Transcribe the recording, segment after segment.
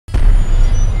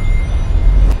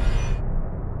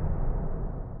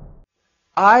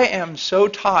I am so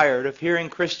tired of hearing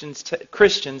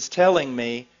Christians telling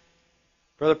me,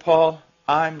 Brother Paul,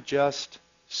 I'm just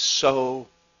so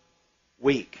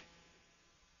weak.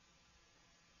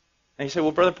 And you say,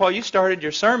 well, Brother Paul, you started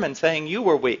your sermon saying you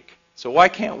were weak. So why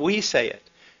can't we say it?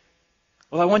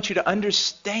 Well, I want you to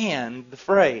understand the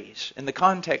phrase and the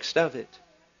context of it.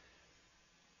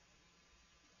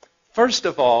 First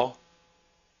of all,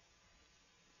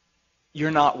 you're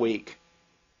not weak.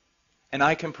 And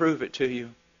I can prove it to you.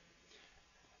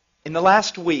 In the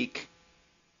last week,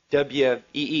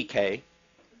 W-E-E-K,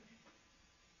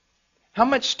 how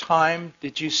much time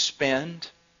did you spend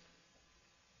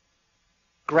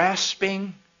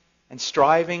grasping and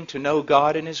striving to know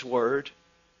God and His Word?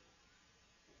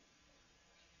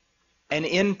 And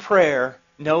in prayer,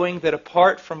 knowing that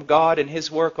apart from God and His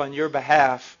work on your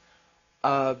behalf,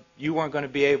 you weren't going to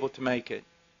be able to make it.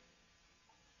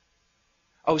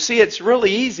 Oh, see, it's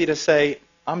really easy to say,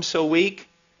 I'm so weak.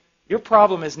 Your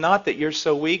problem is not that you're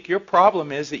so weak. Your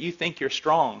problem is that you think you're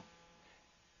strong.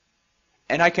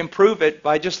 And I can prove it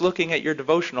by just looking at your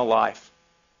devotional life.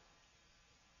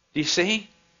 Do you see?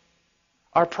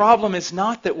 Our problem is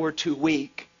not that we're too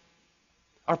weak.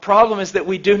 Our problem is that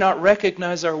we do not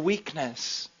recognize our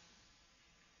weakness.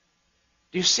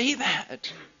 Do you see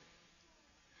that?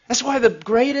 That's why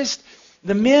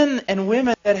the men and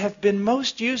women that have been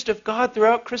most used of God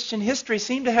throughout Christian history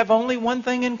seem to have only one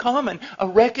thing in common, a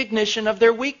recognition of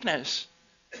their weakness.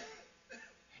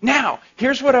 Now,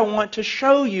 here's what I want to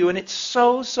show you, and it's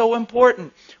so, so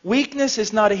important. Weakness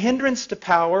is not a hindrance to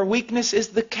power. Weakness is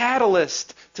the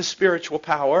catalyst to spiritual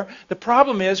power. The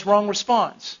problem is wrong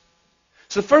response.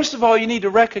 So first of all, you need to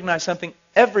recognize something.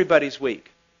 Everybody's weak.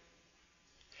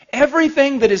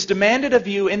 Everything that is demanded of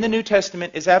you in the New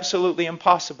Testament is absolutely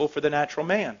impossible for the natural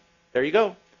man. There you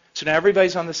go. So now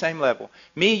everybody's on the same level.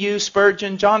 Me, you,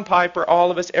 Spurgeon, John Piper,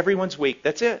 all of us, everyone's weak.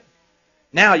 That's it.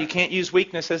 Now you can't use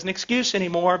weakness as an excuse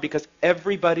anymore because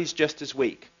everybody's just as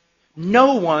weak.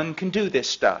 No one can do this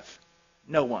stuff.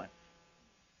 No one.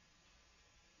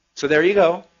 So there you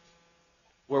go.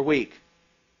 We're weak.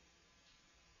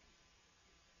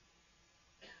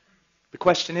 The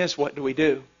question is, what do we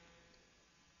do?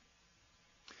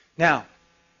 Now,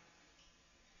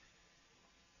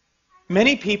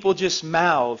 many people just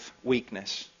mouth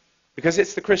weakness because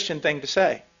it's the Christian thing to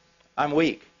say. I'm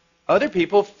weak. Other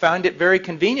people find it very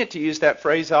convenient to use that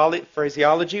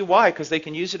phraseology. Why? Because they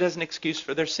can use it as an excuse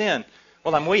for their sin.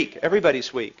 Well, I'm weak.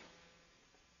 Everybody's weak.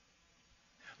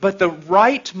 But the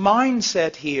right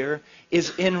mindset here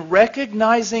is in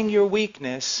recognizing your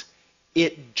weakness,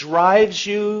 it drives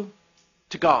you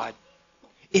to God.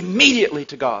 Immediately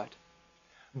to God.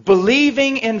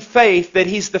 Believing in faith that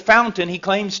He's the fountain He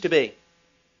claims to be.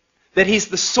 That He's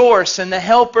the source and the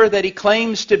helper that He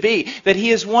claims to be. That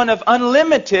He is one of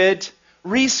unlimited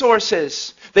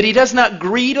resources. That He does not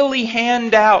greedily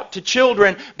hand out to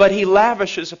children, but He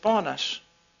lavishes upon us.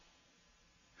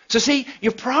 So see,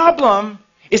 your problem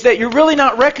is that you're really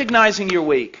not recognizing you're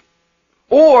weak.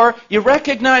 Or you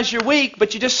recognize you're weak,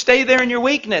 but you just stay there in your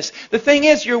weakness. The thing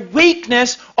is, your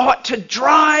weakness ought to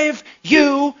drive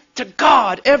you to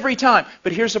God every time.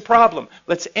 But here's the problem.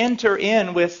 Let's enter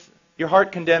in with your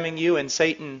heart condemning you and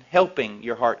Satan helping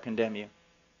your heart condemn you.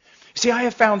 See, I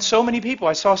have found so many people.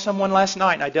 I saw someone last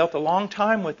night and I dealt a long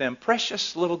time with them.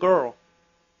 Precious little girl.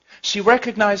 She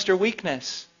recognized her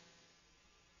weakness.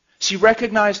 She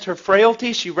recognized her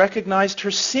frailty. She recognized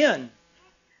her sin.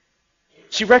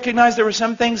 She recognized there were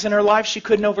some things in her life she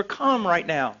couldn't overcome right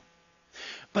now.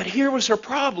 But here was her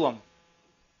problem.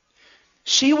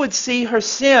 She would see her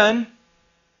sin,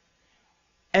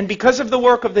 and because of the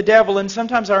work of the devil and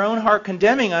sometimes our own heart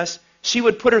condemning us, she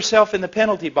would put herself in the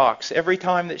penalty box every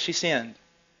time that she sinned.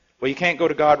 Well, you can't go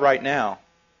to God right now.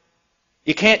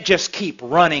 You can't just keep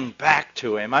running back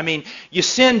to Him. I mean, you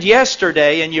sinned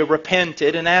yesterday and you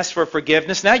repented and asked for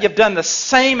forgiveness. Now you've done the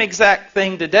same exact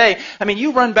thing today. I mean,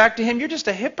 you run back to Him. You're just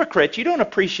a hypocrite. You don't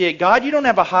appreciate God. You don't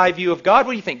have a high view of God.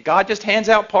 What do you think? God just hands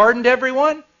out pardon to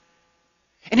everyone?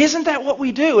 And isn't that what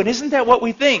we do? And isn't that what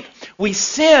we think? We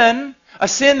sin, a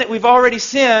sin that we've already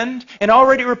sinned and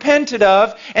already repented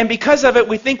of, and because of it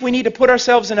we think we need to put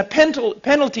ourselves in a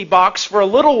penalty box for a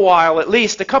little while, at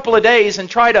least a couple of days, and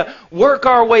try to work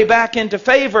our way back into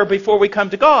favor before we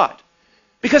come to God.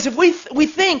 Because if we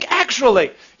think, actually,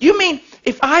 you mean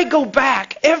if I go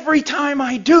back every time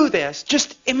I do this,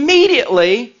 just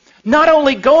immediately, not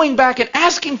only going back and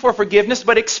asking for forgiveness,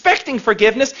 but expecting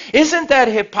forgiveness, isn't that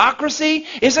hypocrisy?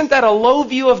 Isn't that a low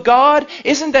view of God?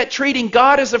 Isn't that treating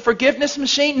God as a forgiveness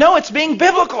machine? No, it's being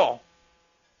biblical.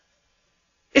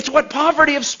 It's what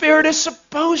poverty of spirit is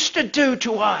supposed to do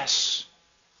to us.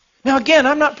 Now again,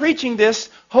 I'm not preaching this,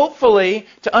 hopefully,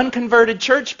 to unconverted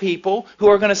church people who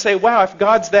are going to say, wow, if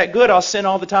God's that good, I'll sin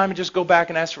all the time and just go back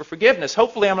and ask for forgiveness.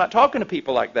 Hopefully I'm not talking to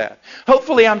people like that.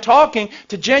 Hopefully I'm talking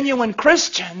to genuine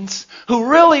Christians who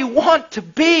really want to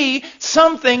be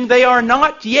something they are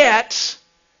not yet.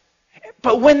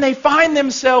 But when they find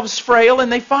themselves frail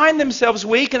and they find themselves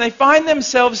weak and they find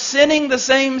themselves sinning the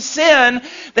same sin,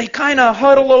 they kind of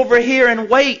huddle over here and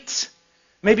wait.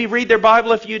 Maybe read their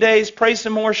Bible a few days, pray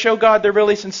some more, show God they're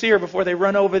really sincere before they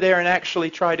run over there and actually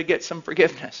try to get some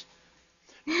forgiveness.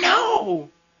 No!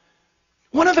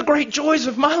 One of the great joys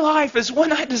of my life is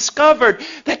when I discovered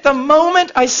that the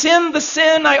moment I sin the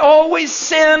sin I always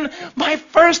sin, my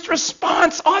first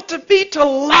response ought to be to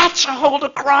latch a hold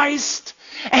of Christ.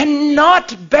 And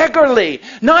not beggarly,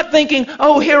 not thinking,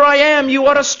 oh, here I am, you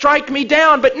ought to strike me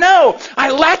down. But no,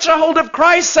 I latch a hold of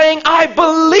Christ saying, I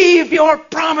believe your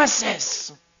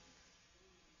promises.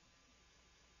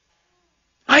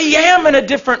 I am in a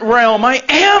different realm. I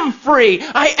am free.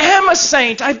 I am a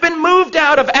saint. I've been moved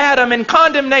out of Adam and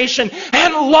condemnation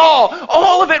and law.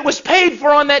 All of it was paid for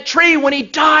on that tree. When He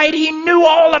died, He knew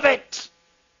all of it.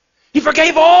 He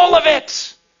forgave all of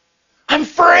it. I'm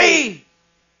free.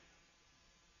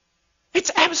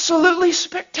 It's absolutely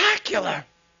spectacular.